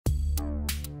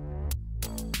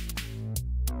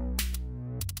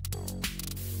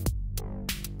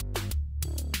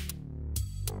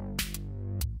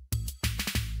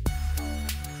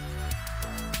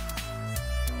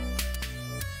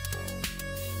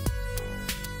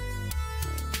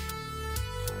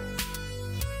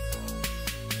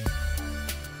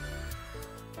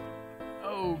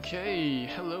Okay,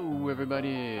 hello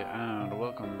everybody, and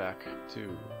welcome back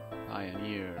to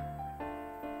Pioneer.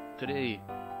 Today,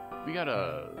 we got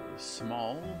a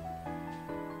small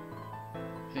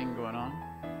thing going on.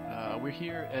 We're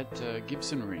here at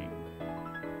Gibson Ring.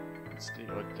 It's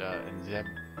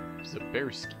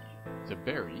Zaberski. The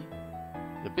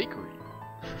bakery.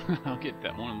 I'll get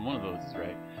that one of those is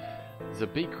right. The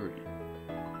bakery.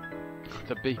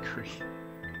 The bakery.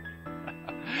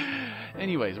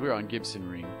 Anyways, we're on Gibson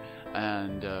Ring,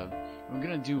 and we're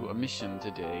gonna do a mission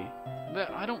today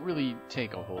that I don't really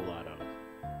take a whole lot of.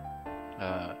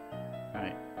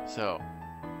 Alright, so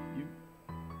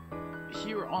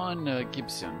here on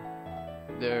Gibson,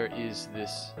 there is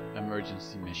this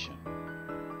emergency mission,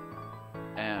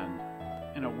 and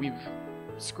you know we've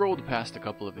scrolled past a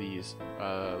couple of these,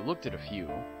 looked at a few,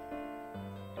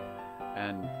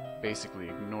 and basically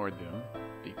ignored them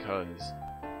because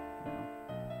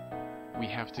we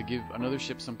have to give another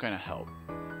ship some kind of help.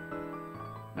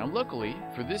 Now luckily,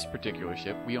 for this particular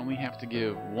ship, we only have to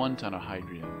give 1 ton of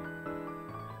hydrogen.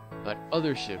 But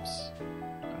other ships,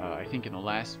 I think in the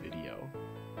last video,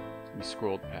 we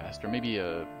scrolled past, or maybe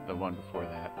the one before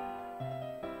that,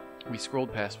 we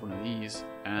scrolled past one of these,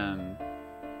 and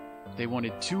they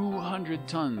wanted 200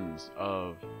 tons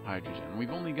of hydrogen.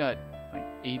 We've only got like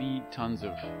 80 tons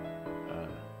of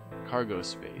cargo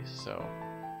space, so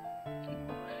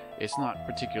it's not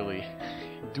particularly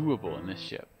doable in this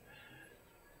ship.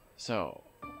 So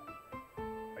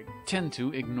I tend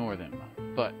to ignore them.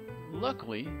 But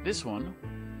luckily, this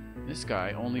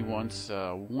guy only wants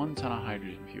 1 ton of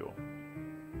hydrogen fuel.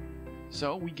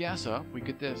 So we gas up, we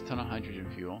get this ton of hydrogen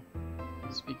fuel.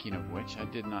 Speaking of which, I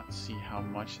did not see how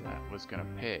much that was going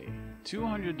to pay.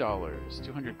 $200,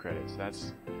 200 credits.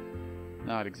 That's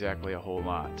not exactly a whole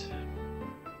lot.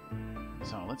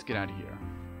 So let's get out of here.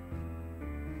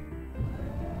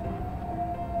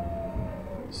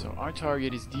 So our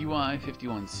target is DY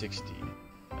 5160,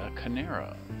 a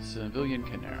Canera, civilian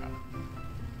Canera.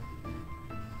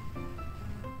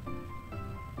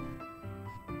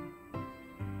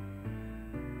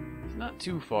 It's not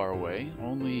too far away,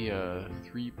 only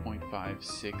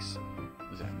 3.56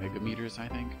 megameters, I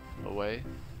think, away.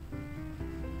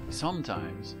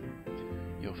 Sometimes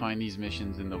you'll find these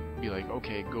missions and they'll be like,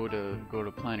 okay, go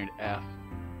to planet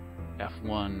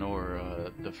F1 or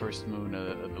the first moon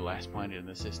of the last planet in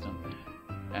the system,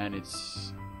 and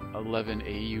it's 11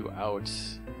 AU out.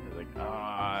 They're like,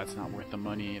 it's not worth the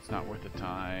money, it's not worth the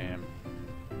time,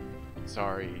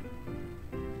 sorry.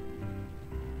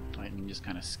 I can just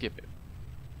kind of skip it.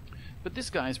 But this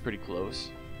guy's pretty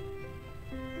close,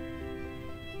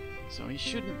 so he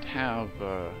shouldn't have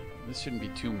this shouldn't be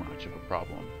too much of a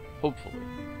problem, hopefully.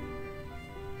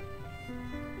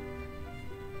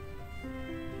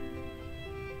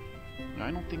 I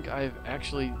don't think I've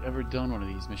actually ever done one of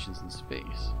these missions in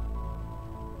space.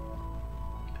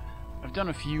 I've done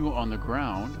a few on the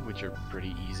ground, which are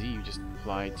pretty easy. You just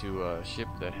fly to a ship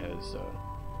that has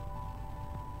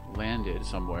landed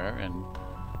somewhere and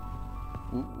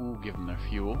give them their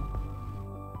fuel.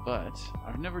 But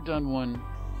I've never done one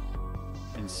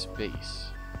in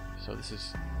space, so this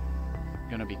is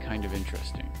gonna be kind of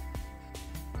interesting.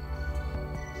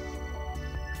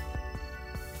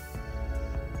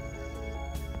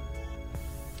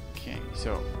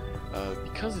 So,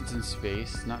 because it's in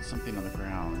space, not something on the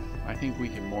ground, I think we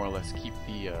can more or less keep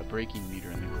the braking meter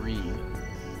in the green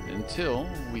until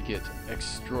we get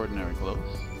extraordinarily close.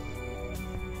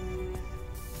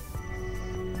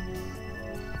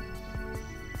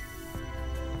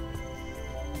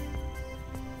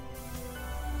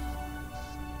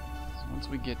 So once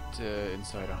we get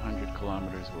inside 100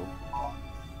 kilometers, we'll...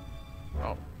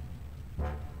 Oh.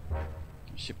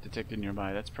 Ship detected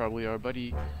nearby. That's probably our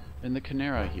buddy in the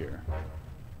Canera here.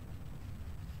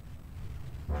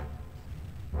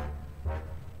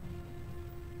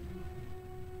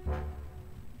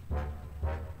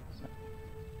 So,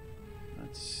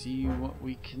 let's see what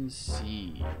we can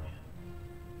see.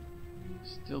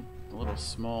 Still a little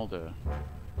small to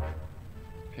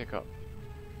pick up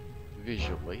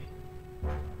visually.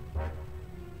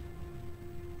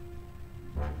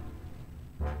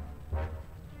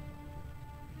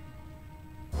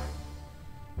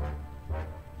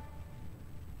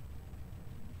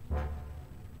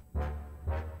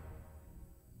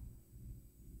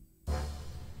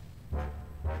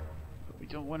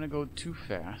 Don't want to go too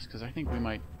fast because I think we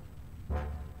might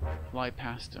fly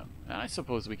past him, and I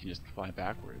suppose we can just fly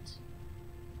backwards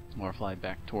or fly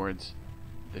back towards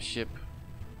the ship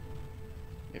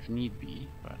if need be,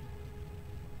 but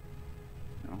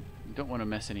you know, we don't want to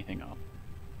mess anything up.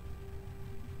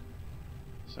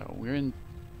 So we're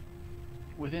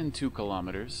within 2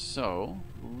 kilometers, so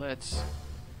let's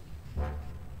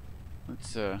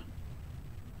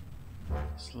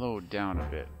slow down a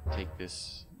bit. Take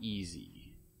this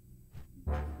easy.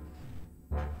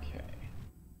 Okay.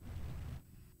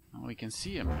 Well, we can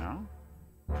see him now.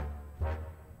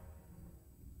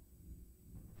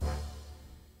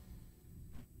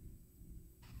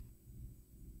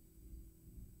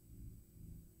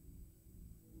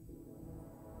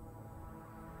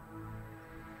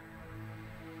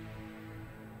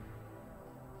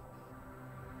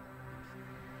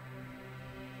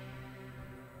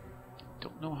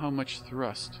 Don't know how much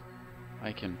thrust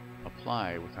I can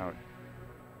apply without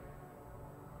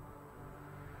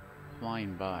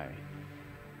flying by.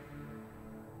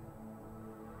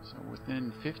 So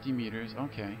within 50 meters,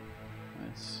 okay,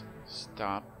 let's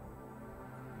stop.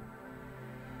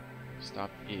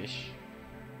 Stop-ish.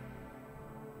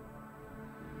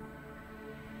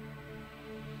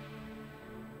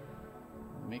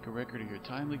 Make a record of your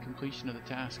timely completion of the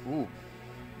task. Ooh,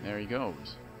 there he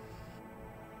goes.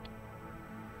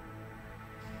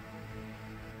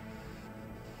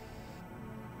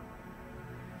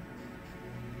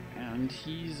 And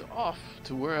he's off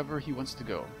to wherever he wants to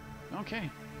go. Okay.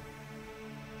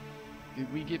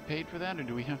 Did we get paid for that, or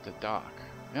do we have to dock?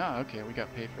 Yeah, okay, we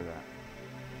got paid for that.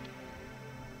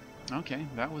 Okay,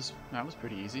 that was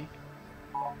pretty easy.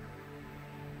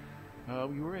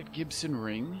 We were at Gibson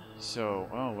Ring, so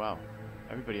oh wow,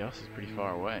 everybody else is pretty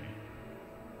far away.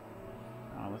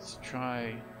 Let's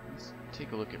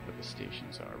take a look at what the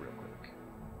stations are real quick.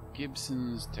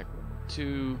 Gibson's Tech Level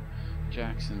 2,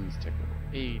 Jackson's Tech Level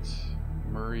 8,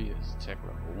 Murray is Tech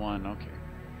Level 1, okay.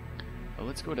 Well,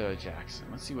 let's go to Jackson.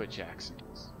 Let's see what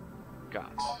Jackson's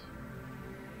got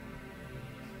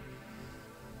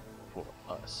for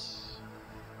us.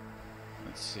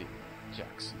 Let's see.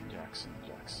 Jackson.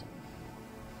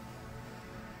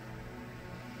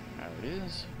 There it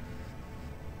is.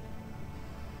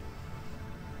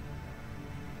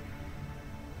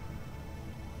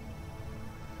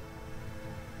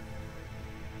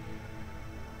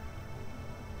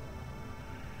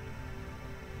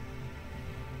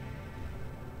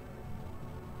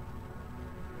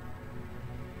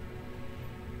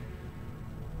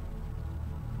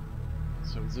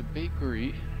 So the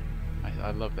bakery,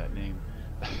 I love that name.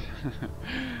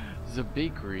 The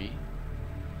bakery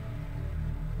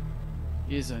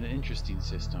is an interesting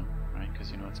system, right?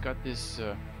 Because, you know, it's got this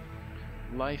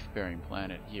life-bearing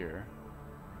planet here,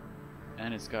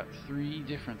 and it's got 3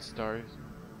 different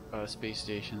space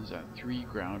stations at 3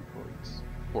 ground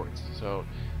ports. So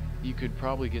you could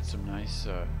probably get some nice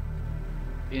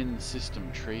in-system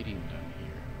trading done here.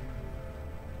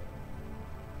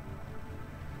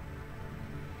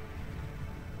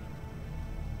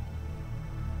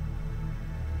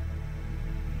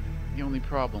 The only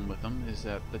problem with them is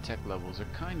that the tech levels are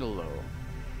kind of low.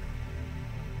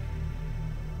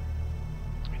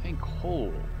 I think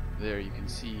coal, there you can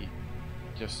see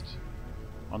just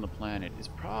on the planet, is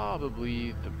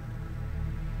probably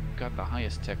got the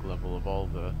highest tech level of all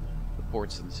the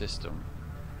ports in the system.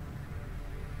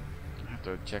 I have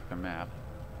to check the map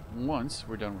once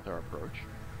we're done with our approach.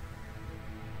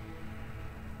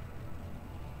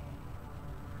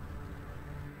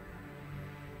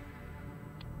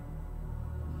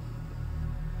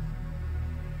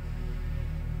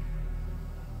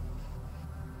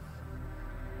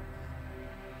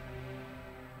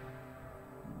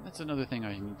 That's another thing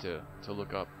I need to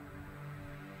look up.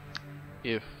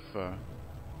 If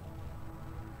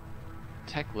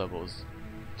tech levels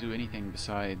do anything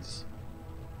besides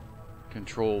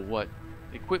control what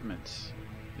equipment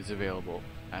is available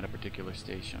at a particular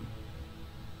station.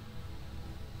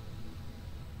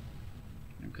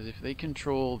 Because if they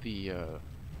control the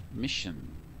mission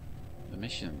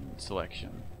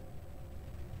selection,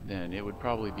 then it would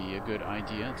probably be a good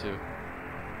idea to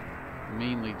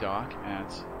mainly dock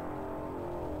at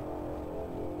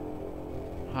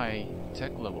high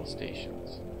tech level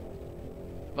stations.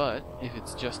 But if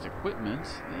it's just equipment,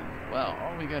 then, well,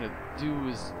 all we gotta do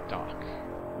is dock.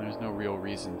 There's no real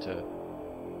reason to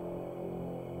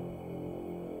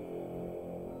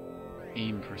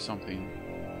aim for something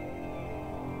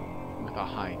with a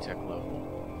high tech level.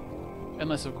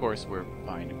 Unless, of course, we're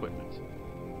buying equipment.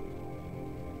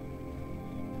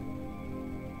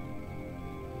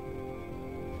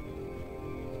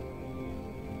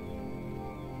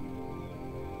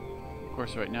 Of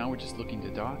course, right now we're just looking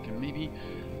to dock and maybe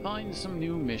find some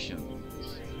new missions.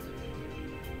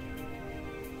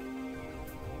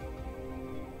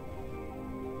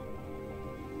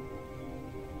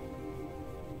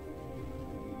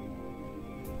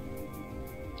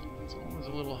 That's all It's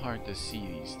a little hard to see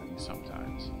these things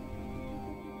sometimes.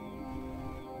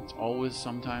 It's always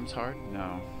sometimes hard?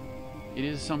 No. It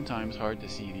is sometimes hard to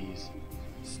see these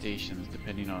stations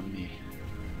depending on the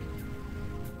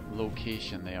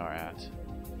location they are at.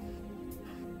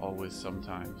 Always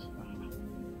sometimes.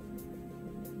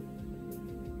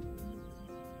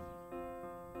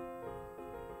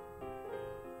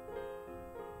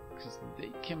 Because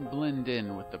they can blend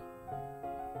in with the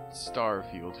star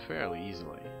field fairly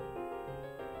easily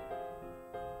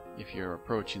if you're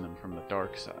approaching them from the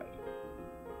dark side.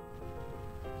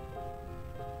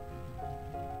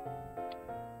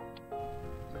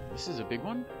 This is a big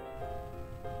one.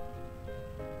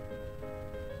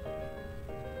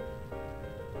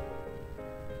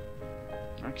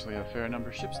 Actually, a fair number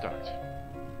of ships docked.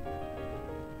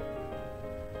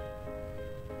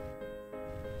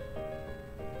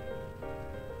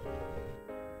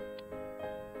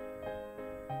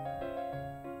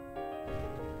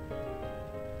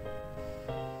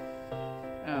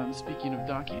 And speaking of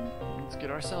docking, let's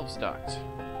get ourselves docked.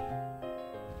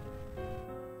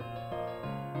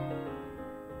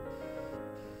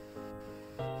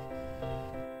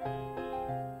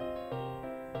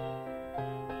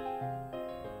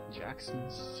 Jackson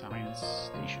Science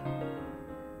Station.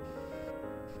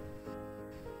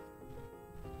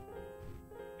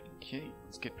 Okay,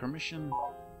 let's get permission.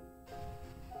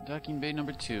 Docking bay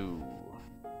number 2.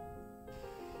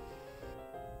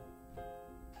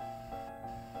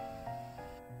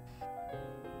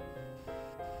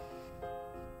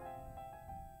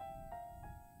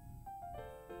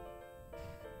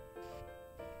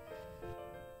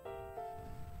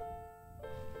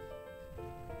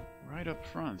 Right up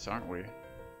front, aren't we?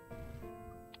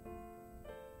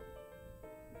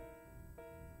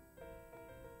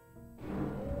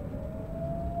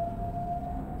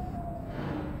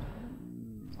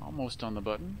 Almost on the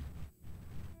button.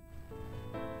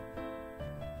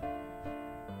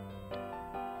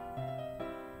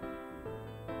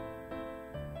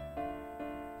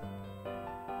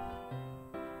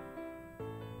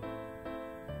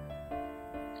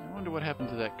 I wonder what happened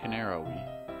to that Canero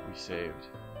we saved.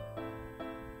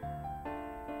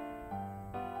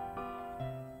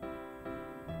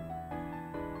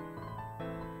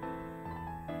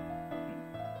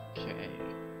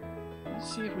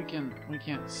 See if we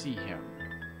can't see him.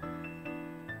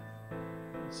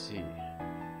 Let's see.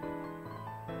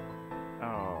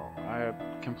 Oh, I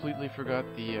completely forgot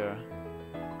the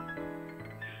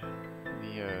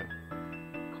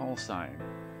call sign.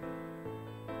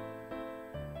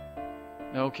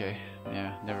 Okay,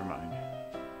 yeah, never mind.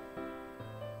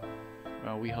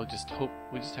 Well, we just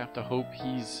have to hope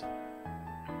he's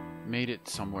made it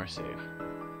somewhere safe.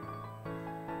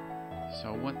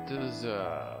 So what does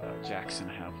Jackson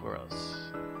have for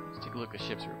us? Let's take a look at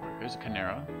ships real quick. There's a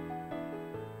Canera.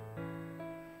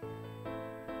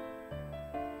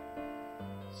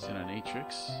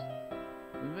 Senatrix.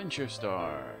 Venture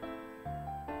Star.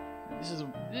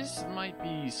 This might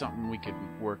be something we could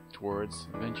work towards.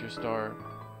 Venture Star.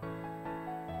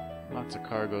 Lots of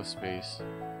cargo space.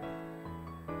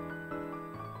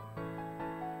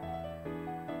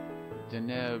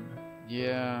 Deneb.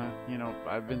 Yeah, you know,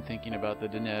 I've been thinking about the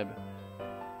Deneb.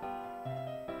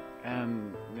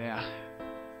 And, yeah.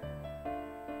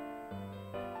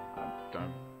 I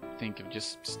don't think of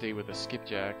just stay with a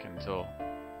skipjack until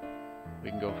we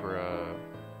can go for a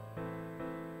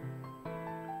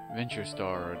Venture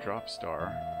Star or a Drop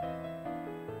Star.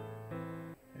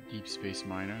 A Deep Space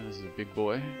Miner, this is a big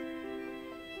boy.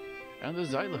 And the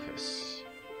Xylophus.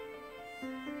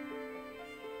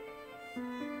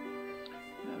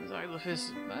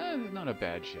 Xylophus is not a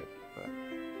bad ship, but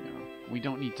you know, we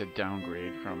don't need to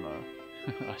downgrade from a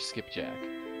skipjack.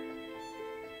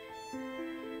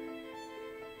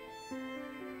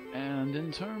 And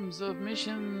in terms of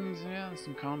missions, yeah,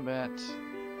 some combat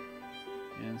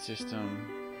and system.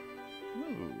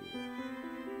 Ooh,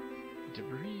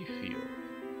 debris field.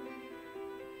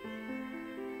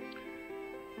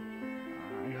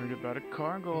 I heard about a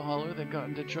cargo hauler that got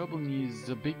into trouble and used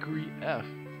the Bakery F.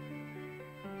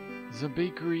 The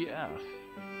Bakery F.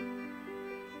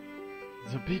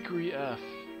 The Bakery F.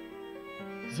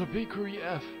 The Bakery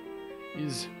F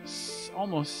is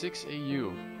almost 6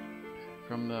 AU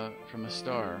from the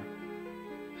star.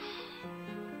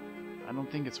 I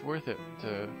don't think it's worth it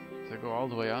to go all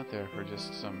the way out there for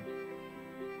just some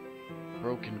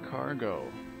broken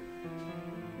cargo.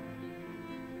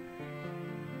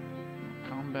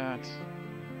 Combat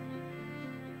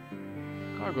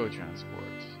cargo transport.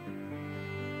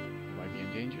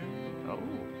 In danger? Oh.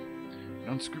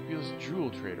 An unscrupulous jewel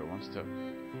trader wants to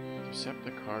intercept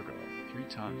the cargo. 3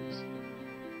 tons.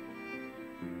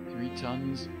 3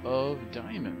 tons of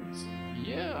diamonds.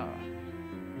 Yeah.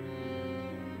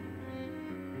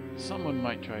 Someone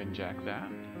might try and jack that.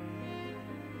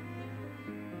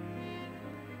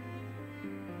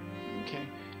 Okay.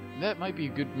 That might be a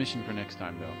good mission for next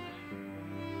time, though.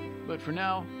 But for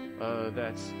now,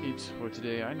 that's it for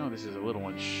today. I know this is a little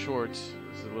one short.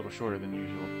 This is a little shorter than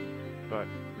usual. But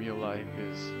real life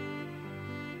is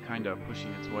kind of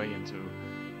pushing its way into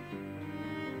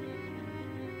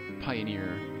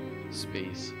pioneer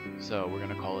space. So we're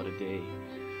going to call it a day.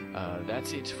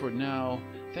 That's it for now.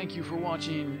 Thank you for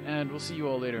watching, and we'll see you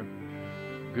all later.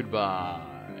 Goodbye.